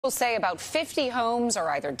Officials say about 50 homes are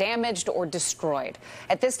either damaged or destroyed.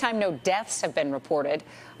 At this time, no deaths have been reported.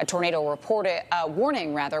 A tornado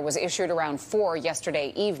warning was issued around 4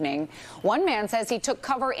 yesterday evening. One man says he took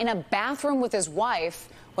cover in a bathroom with his wife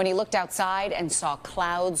when he looked outside and saw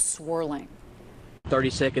clouds swirling. 30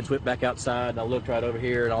 seconds, went back outside, and I looked right over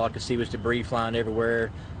here, and all I could see was debris flying everywhere.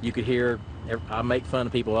 You could hear, I make fun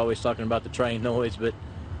of people always talking about the train noise, but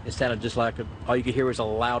it sounded just like all you could hear was a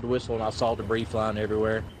loud whistle, and I saw debris flying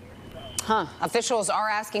everywhere. Officials are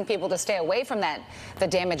asking people to stay away from the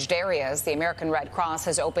damaged areas. The American Red Cross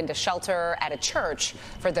has opened a shelter at a church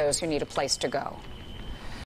for those who need a place to go.